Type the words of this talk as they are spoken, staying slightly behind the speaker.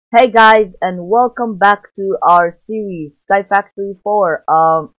Hey guys, and welcome back to our series SkyFactory 4.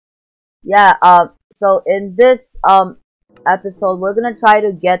 Yeah, so in this episode we're gonna try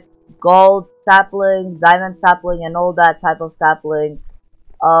to get gold sapling, diamond sapling, and all that type of sapling.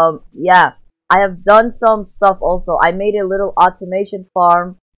 Yeah, I have done some stuff also. I made a little automation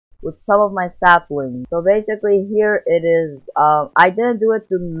farm with some of my saplings. So basically here it is. I didn't do it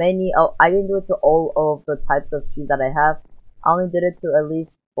to many. I didn't do it to all of the types of trees that I have. I only did it to at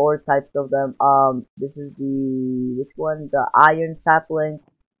least four types of them. This is which one? The iron sapling,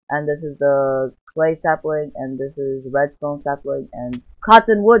 and this is the clay sapling, and this is redstone sapling, and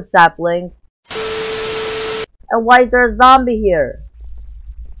cottonwood sapling. And why is there a zombie here?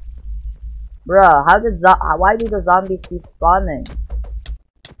 Bruh, why do the zombies keep spawning?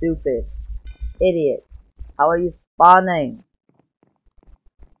 Stupid. Idiot. How are you spawning?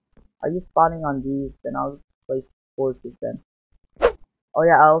 Are you spawning on these? Then I'll place torches then. Oh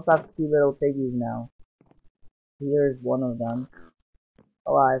yeah, I also have two little piggies now. Here's one of them.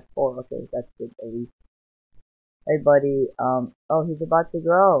 Oh, I have four. Okay, that's good at least. Hey buddy, oh, he's about to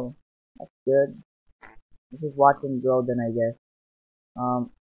grow. That's good. Just watch him grow then, I guess.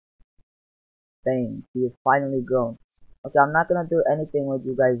 Dang, he is finally grown. Okay, I'm not gonna do anything with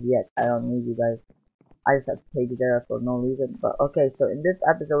you guys yet. I don't need you guys. I just have pigs there for no reason. But okay, so in this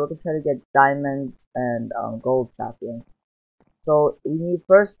episode, we're gonna try to get diamonds and gold sapling. So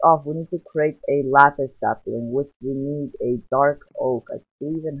first off, we need to create a lapis sapling, which we need a dark oak. Do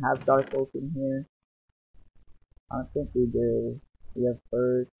we even have dark oak in here? I don't think we do. We have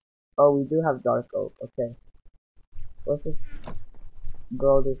birch. Oh, we do have dark oak. Okay, let's just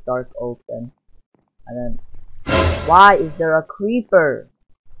grow this dark oak then. And then, why is there a creeper?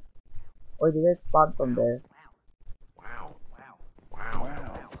 Or did it spawn from there?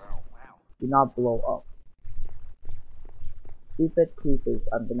 Do not blow up. Stupid creepers.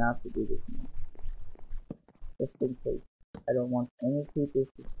 I'm gonna have to do this now. Just in case. I don't want any creepers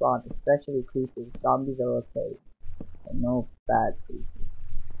to spawn, especially creepers. Zombies are okay. But no bad creepers.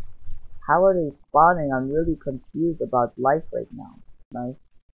 How are they spawning? I'm really confused about life right now. Nice.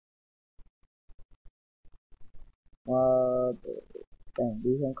 Dang,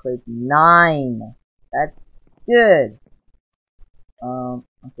 we can create 9. That's good.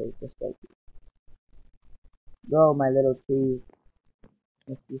 Okay, just like this. Go, my little trees.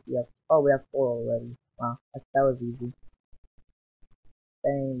 Let's see if we have. Oh, we have 4 already. Wow, that was easy.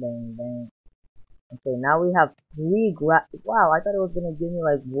 Bang, bang, bang. Okay, now we have 3 Wow, I thought it was gonna give me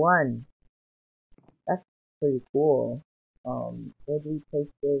like 1. That's pretty cool. Where do we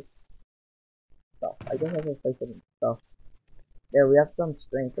place this stuff? I guess I can place it in stuff. There, we have some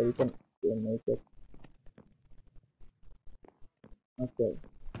strength so we can make it. Okay.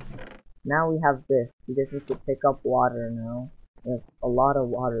 Now we have this. We just need to pick up water now. We have a lot of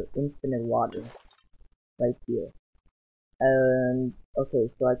water, infinite water, right here. And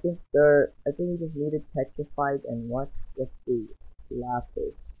okay, so I think we just needed petrified and what? Let's see,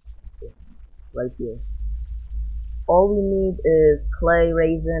 lapis, right here. All we need is clay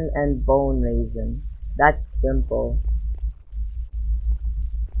raisin and bone raisin. That's simple.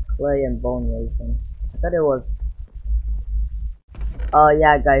 Clay and bone raisin. I thought it was.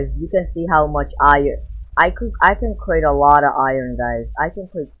 Yeah, guys, you can see how much iron. I can create a lot of iron, guys. I can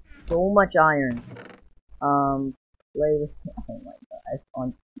create so much iron. Clay. Oh my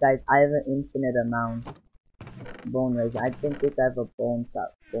god, guys, I have an infinite amount. Bone raisin. I think I have a bone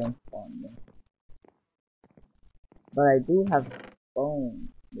spawn there. But I do have bone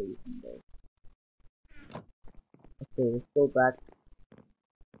raisin there. Okay, let's go back.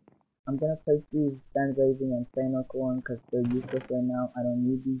 I'm gonna place these sand raisin and fennel corn because they're useless right now. I don't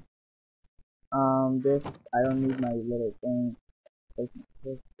need these. I don't need my little thing. Place my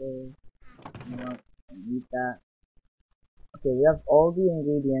crystals. No, I don't need that. Okay, we have all the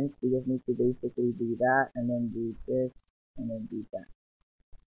ingredients. We just need to basically do that, and then do this, and then do that.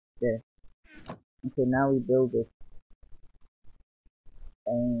 There. Okay, now we build it.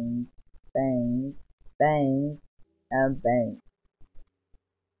 Bang, bang, bang, and bang.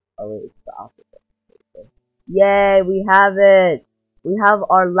 Oh wait, it's the opposite. Okay. Yay, we have it! We have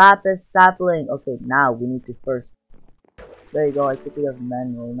our lapis sapling. Okay, now we need to first. There you go, I think we have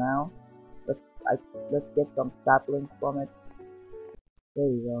manual now. Let's get some saplings from it. There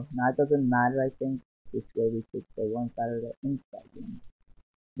you go. Now it doesn't matter, I think, which way we pick the ones that are the inside ones.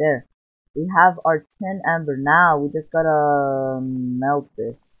 There. We have our 10 amber. Now we just gotta melt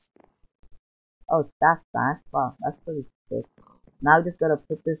this. Oh, it's that fast. Wow, that's pretty quick. Now we just gotta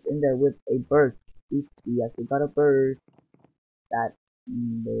put this in there with a birch. Yes, we got a birch. That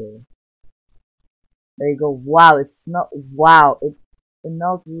in there. There you go. Wow, it smells. Wow, It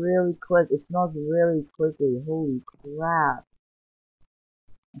melts really quick. It smells really quickly. Holy crap.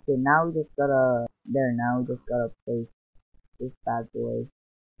 Okay, now we just gotta, there, now we just gotta place this bad boy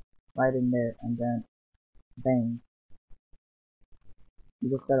right in there, and then, bang. We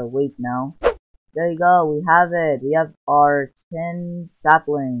just gotta wait now. There you go, we have it. We have our 10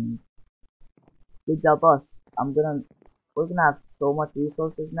 saplings. Good job us. We're gonna have so much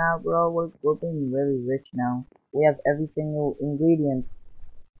resources now, bro. We're being really rich now. We have every single ingredient.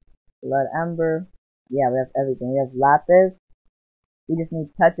 Lead ember. Yeah, we have everything. We have lapis. We just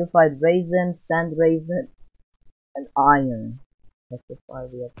need petrified raisin, sand raisin, and iron.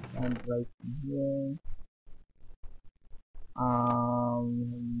 Petrified, we have sand raisin here. How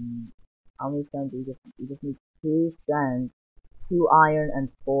many sand? We just need 2 sand, 2 iron, and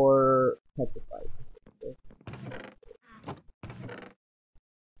 4 petrified.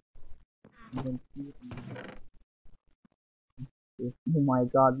 Oh my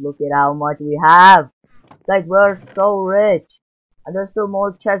god, look at how much we have! Guys, we're so rich! And there's still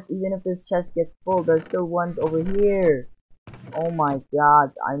more chests, even if this chest gets full, there's still ones over here! Oh my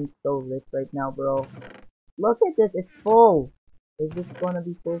god, I'm so rich right now, bro. Look at this, it's full! Is this gonna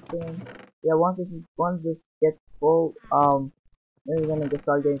be full soon? Yeah, once this gets full, then we're gonna just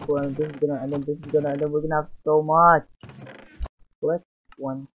start getting full, and this is gonna, and then this is gonna, and then we're gonna have so much! Click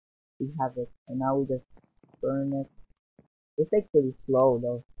once we have it, and now we just burn it. This takes pretty slow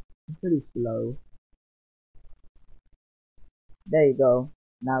though. It's pretty slow. There you go.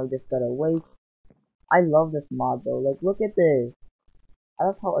 Now we just gotta wait. I love this mod though. Like, look at this. I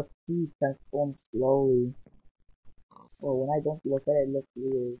love how a tree transforms slowly. Oh, when I don't look at it, it looks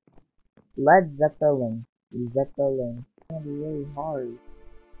weird. Led Zeppelin. Zeppelin. It's gonna be really hard.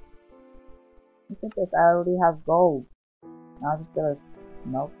 Look at this. I already have gold. Now I'm just gonna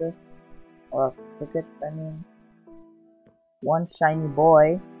smelt this. Or cook it, I mean. One shiny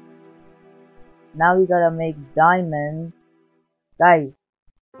boy. Now we gotta make diamonds. Guys,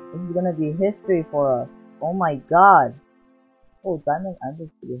 this is gonna be history for us. Oh my god. Oh, diamond and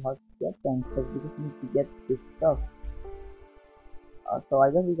it's pretty hard to get them because we just need to get this stuff. So I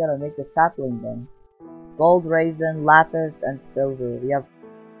guess we gotta make the sapling then. Gold, raisin, lapis, and silver. We have.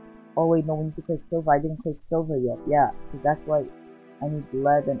 Oh wait, no, we need to click silver. I didn't click silver yet. Yeah, because that's why I need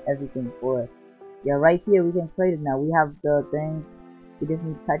lead and everything for it. Yeah, right here we can trade it now. We have the thing. We just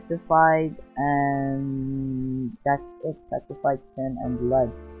need petrified, and that's it. Petrified, tin, and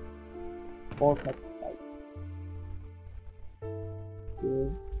lead. 4 petrified.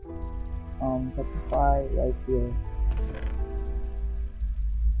 Here. Petrified right here.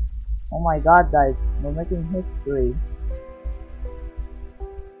 Oh my god, guys, we're making history.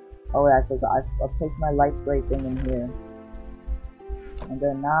 Oh yeah, I forgot. I placed my light gray thing in here. And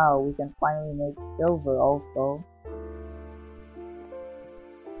then now we can finally make silver also.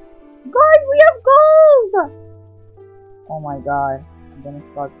 Guys, we have gold! Oh my god, I'm gonna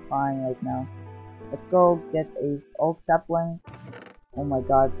start crying right now. Let's go get a oak sapling. Oh my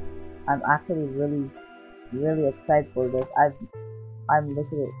god, I'm actually really excited for this. I'm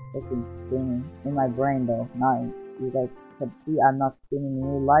literally freaking screaming in my brain though. Not you guys can see I'm not screaming in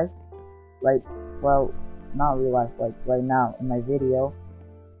real life. Like, well, not real life, like right now in my video.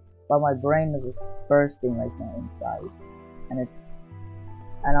 But my brain is bursting right now inside, and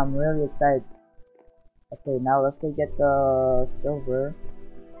I'm really excited. Okay, now let's go get the silver.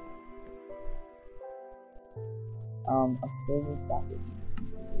 A silver stocking.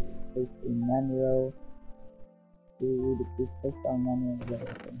 Place a mineral. We place our mineral there.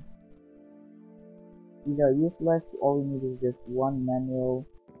 These are useless. All we need is just 1 mineral.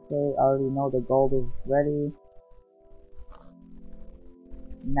 Okay, I already know the gold is ready.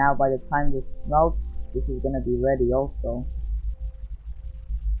 Now by the time this smelts, this is gonna be ready also.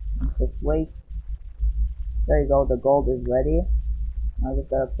 Just wait. There you go, the gold is ready. I just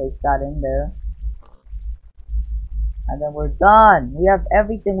gotta place that in there. And then we're done. We have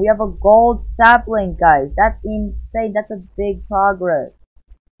everything. We have a gold sapling, guys. That's insane. That's a big progress.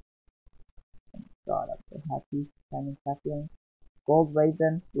 God, I'm so happy. Diamond sapling. Gold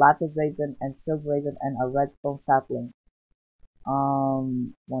raisin, lapis raisin, and silver raisin, and a redstone sapling.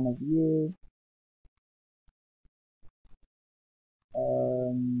 One of you.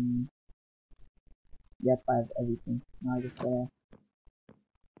 Yep, I have everything. Now I just gotta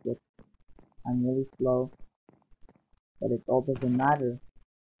get. I'm really slow, but it all doesn't matter.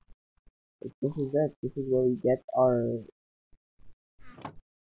 This is it. This is where we get our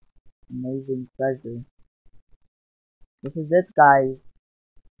amazing treasure. This is it, guys.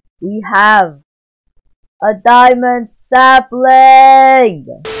 We have a diamond sapling!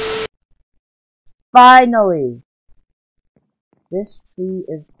 Finally! This tree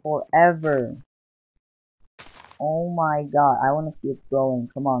is forever. Oh my god, I want to see it growing.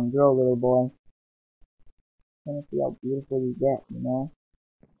 Come on, grow, little boy. I want to see how beautiful you get, you know?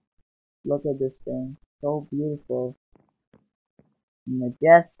 Look at this thing. So beautiful.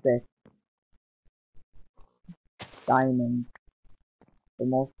 Majestic. Diamond. The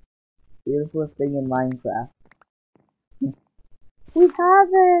most beautiful thing in Minecraft. We have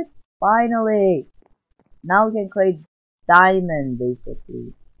it! Finally! Now we can create diamond,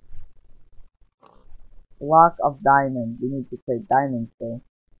 basically. Block of diamond. We need to create diamonds though.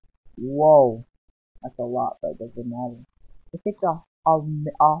 Whoa. That's a lot, but it doesn't matter. It takes a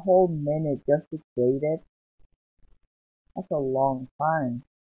whole minute just to create it. That's a long time.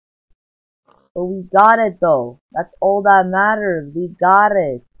 But we got it though. That's all that matters. We got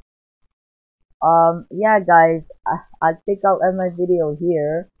it. Yeah guys, I think I'll end my video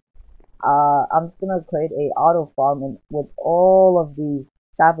here. I'm just gonna create a auto farm and with all of the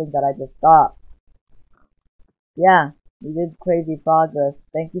saplings that I just got. Yeah, we did crazy progress.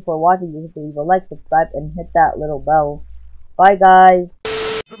 Thank you for watching. You can leave a like, subscribe, and hit that little bell. Bye guys.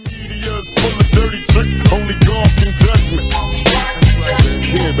 The media's full of dirty tricks, only God